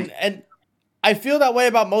 Yeah, I mean, and I feel that way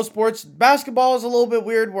about most sports. Basketball is a little bit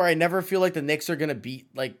weird where I never feel like the Knicks are going to beat,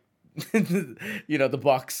 like, the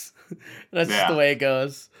Bucks. That's just the way it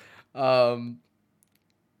goes. Sometimes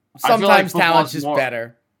like talent's just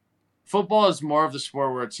better. Football is more of the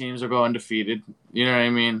sport where teams will go undefeated. You know what I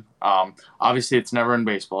mean? Obviously, it's never in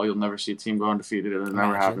baseball. You'll never see a team go undefeated. It'll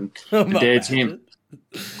never happen. The day a team...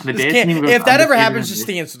 if that ever happens, just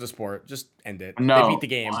cancel the sport. Just end it. No, they beat the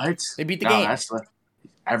game. What? They beat the game.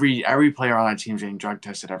 Every player on that team is getting drug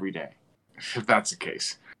tested every day. If that's the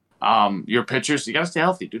case, your pitchers, you gotta stay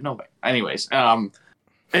healthy, dude. No way. Anyways,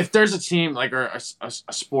 if there's a team like or a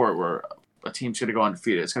sport where a team's gonna go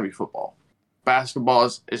undefeated, it's gonna be football. Basketball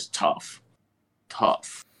is tough,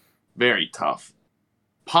 very tough.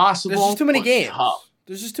 Possible. There's just too many games. Tough.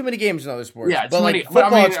 There's just too many games in other sports. Yeah, but like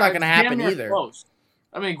football, it's not gonna happen either. Close.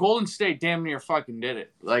 I mean, Golden State damn near fucking did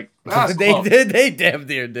it. Like they damn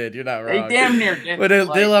near did. You're not wrong. They damn near did. But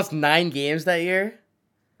they lost 9 games that year.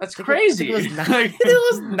 That's crazy. It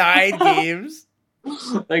was 9 games.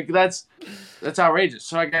 Like that's outrageous.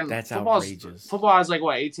 So again, that's outrageous. Football has like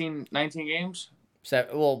what 18, 19 games.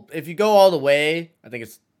 Well, if you go all the way, I think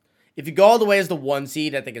if you go all the way as the 1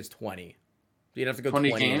 seed, I think it's 20. You'd have to go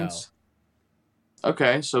 20 games.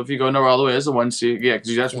 Okay, so if you go all the way as a 1 seed, yeah,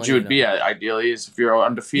 because that's what you would be at ideally. Is if you're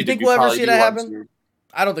undefeated. You think we'll ever see that happen?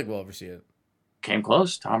 I don't think we'll ever see it. Came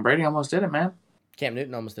close. Tom Brady almost did it, man. Cam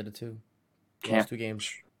Newton almost did it too. Lost 2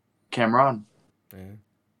 games. Cameron. Yeah.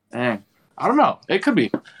 Dang. I don't know. It could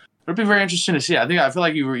be. It'd be very interesting to see. I feel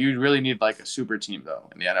like you really need like a super team though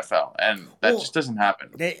in the NFL, and that just doesn't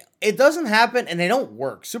happen. It doesn't happen, and they don't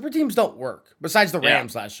work. Super teams don't work. Besides the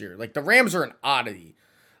Rams last year, like the Rams are an oddity.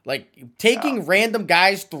 Like taking random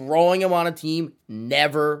guys, throwing them on a team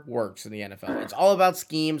never works in the NFL. It's all about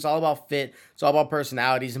schemes, all about fit, it's all about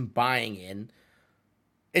personalities and buying in.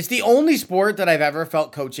 It's the only sport that I've ever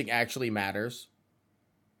felt coaching actually matters.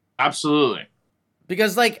 Absolutely.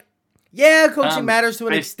 Because like, yeah, coaching matters to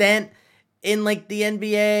an extent in like the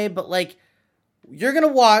NBA, but like you're going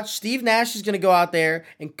to watch Steve Nash is going to go out there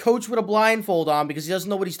and coach with a blindfold on because he doesn't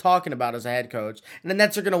know what he's talking about as a head coach. And the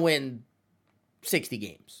Nets are going to win 60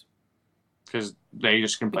 games. Because they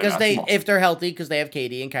just can play basketball. If they're healthy, because they have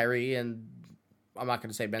KD and Kyrie, and I'm not going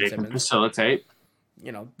to say Ben Simmons. Can facilitate.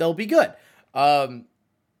 They'll be good.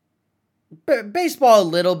 Baseball a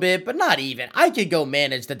little bit, but not even. I could go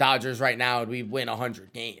manage the Dodgers right now and we win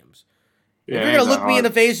 100 games. Yeah, if you're going to look me in the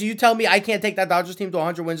face and you tell me I can't take that Dodgers team to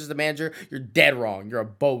 100 wins as the manager, you're dead wrong. You're a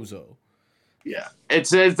bozo. Yeah. It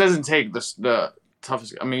doesn't take the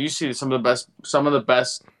toughest. I mean, you see some of the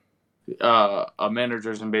best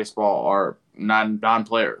managers in baseball are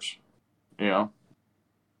non-players.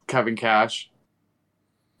 Kevin Cash,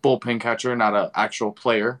 bullpen catcher, not an actual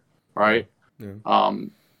player, right? Yeah.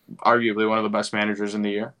 Arguably one of the best managers in the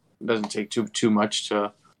year. It doesn't take too much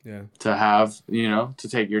to have, to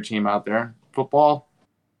take your team out there. Football,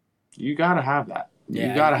 you gotta have that. Yeah,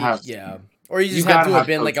 you gotta have or you just have to have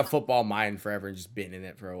been like a football mind forever and just been in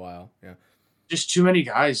it for a while. Yeah, just too many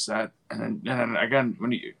guys that, and again,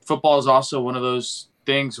 football is also one of those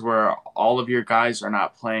things where all of your guys are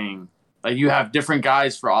not playing. Like you have different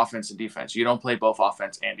guys for offense and defense. You don't play both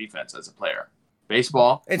offense and defense as a player.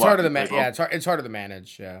 Baseball, it's harder to manage. Yeah, it's harder to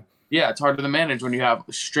manage. Yeah. Yeah, it's harder to manage when you have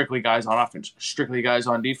strictly guys on offense, strictly guys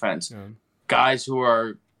on defense, guys who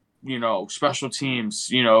are, special teams.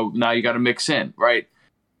 Now you got to mix in, right?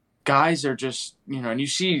 Guys are just, and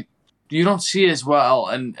you don't see as well,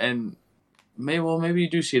 and maybe you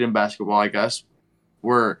do see it in basketball, I guess,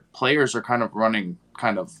 where players are kind of running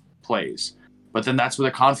kind of plays, but then that's where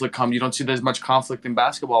the conflict comes. You don't see as much conflict in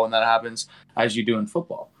basketball when that happens as you do in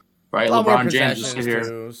football, right? LeBron James will sit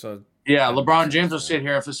here. Yeah, LeBron James will sit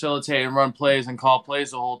here and facilitate and run plays and call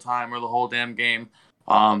plays the whole time or the whole damn game.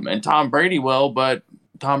 And Tom Brady will, but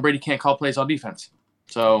Tom Brady can't call plays on defense.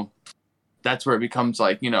 So that's where it becomes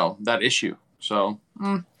like, that issue. So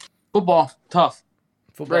football, tough.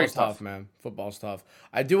 Football's tough, man. Football's tough.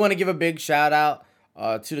 I do want to give a big shout out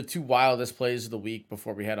to the 2 wildest plays of the week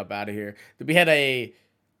before we head up out of here. We had a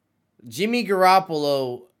Jimmy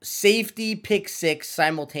Garoppolo safety pick 6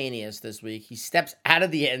 simultaneous this week. He steps out of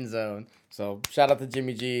the end zone. So shout out to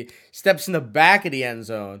Jimmy G. Steps in the back of the end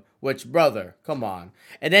zone, which, brother, come on.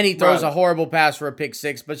 And then he throws a horrible pass for a pick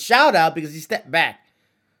 6, but shout out because he stepped back.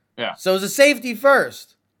 Yeah. So it was a safety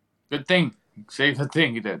first. Good thing. Save the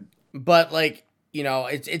thing he did. But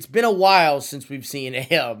it's been a while since we've seen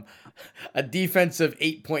a defensive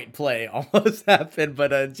 8-point play almost happen,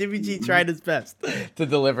 but Jimmy G tried his best to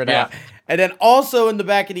deliver that. Yeah. And then also in the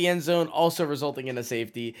back of the end zone, also resulting in a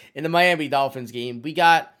safety. In the Miami Dolphins game, we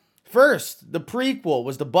got first, the prequel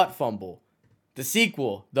was the butt fumble. The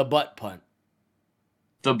sequel, the butt punt.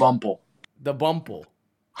 The bumple. The bumple.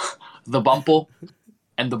 The bumple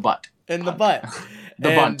and the butt. And the butt.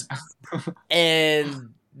 The bunt.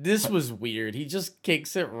 And this was weird. He just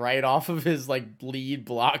kicks it right off of his lead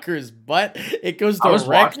blocker's butt. It goes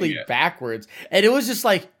directly backwards. And it was just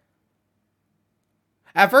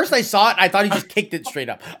at first I saw it, I thought he just kicked it straight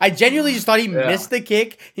up. I genuinely just thought he missed the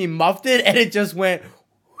kick. He muffed it, and it just went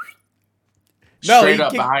straight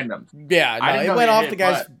up behind him. Yeah, no, it went off the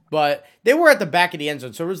guy's butt. They were at the back of the end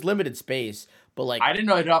zone, so there was limited space. But I didn't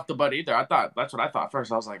know it hit off the butt either. That's what I thought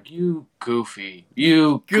first. I was like, you goofy.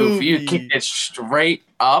 You kicked it straight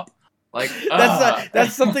up.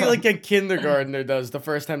 That's something like a kindergartner does the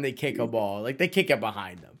first time they kick a ball. They kick it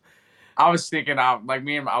behind them. I was thinking I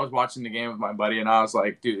was watching the game with my buddy, and I was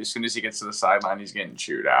like, dude, as soon as he gets to the sideline, he's getting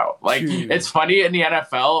chewed out. It's funny in the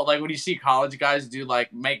NFL, when you see college guys do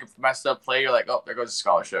make a messed up play, you're like, oh, there goes a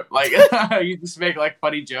scholarship. You just make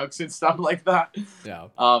funny jokes and stuff like that. Yeah.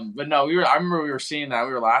 But no, I remember we were seeing that,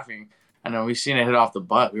 we were laughing, and then we seen it hit off the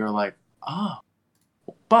butt. We were like, oh,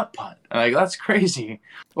 butt punt. That's crazy.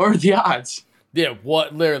 What are the odds? Yeah,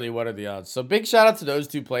 what are the odds? So big shout out to those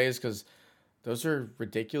 2 plays because those are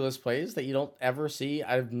ridiculous plays that you don't ever see.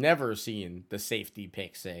 I've never seen the safety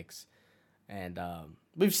pick 6. And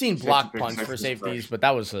we've seen block punts for safeties, but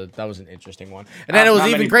that was an interesting one. And then it was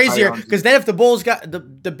even crazier because then if the Bills got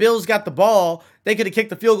the ball, they could have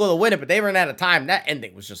kicked the field goal to win it, but they ran out of time. That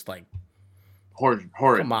ending was just horrid.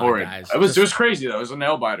 Come on, horrid. Guys. It was crazy though. It was a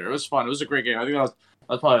nail biter. It was fun. It was a great game. I think that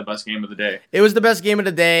was probably the best game of the day. It was the best game of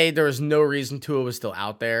the day. There was no reason Tua was still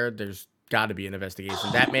out there. There's got to be an investigation.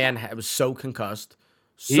 That man was so concussed.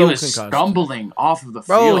 He was stumbling off of the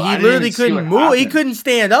field. Bro, he literally couldn't move. Happened. He couldn't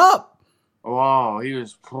stand up. Whoa, he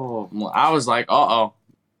was I was like, uh-oh.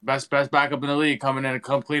 Best backup in the league coming in and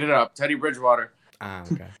come clean it up. Teddy Bridgewater.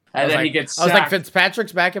 Okay. And then he gets sacked. I was like,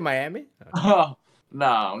 Fitzpatrick's back in Miami? Okay. Oh,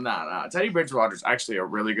 no. Teddy Bridgewater's actually a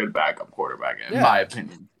really good backup quarterback, in my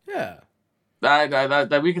opinion. Yeah.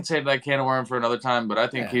 That we could save that can of worm for another time, but I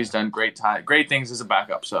think he's done great things as a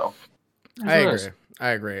backup, so. I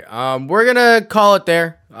agree. We're going to call it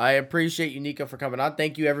there. I appreciate you, Nico, for coming on.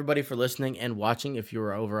 Thank you, everybody, for listening and watching if you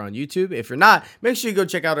are over on YouTube. If you're not, make sure you go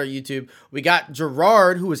check out our YouTube. We got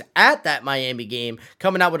Gerard, who was at that Miami game,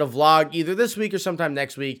 coming out with a vlog either this week or sometime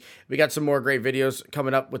next week. We got some more great videos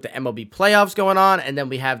coming up with the MLB playoffs going on, and then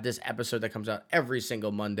we have this episode that comes out every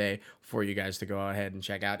single Monday for you guys to go ahead and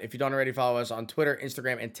check out. If you don't already follow us on Twitter,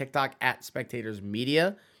 Instagram, and TikTok at Spectators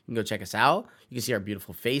Media, you can go check us out. You can see our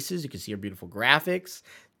beautiful faces. You can see our beautiful graphics.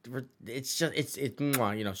 It's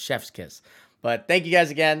chef's kiss. But thank you guys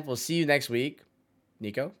again. We'll see you next week.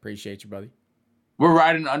 Nico, appreciate you, brother. We're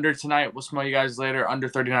riding under tonight. We'll smell you guys later. Under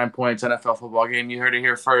 39 points, NFL football game. You heard it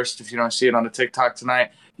here first. If you don't see it on the TikTok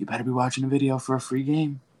tonight, you better be watching a video for a free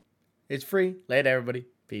game. It's free. Later, everybody.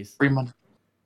 Peace. Free money.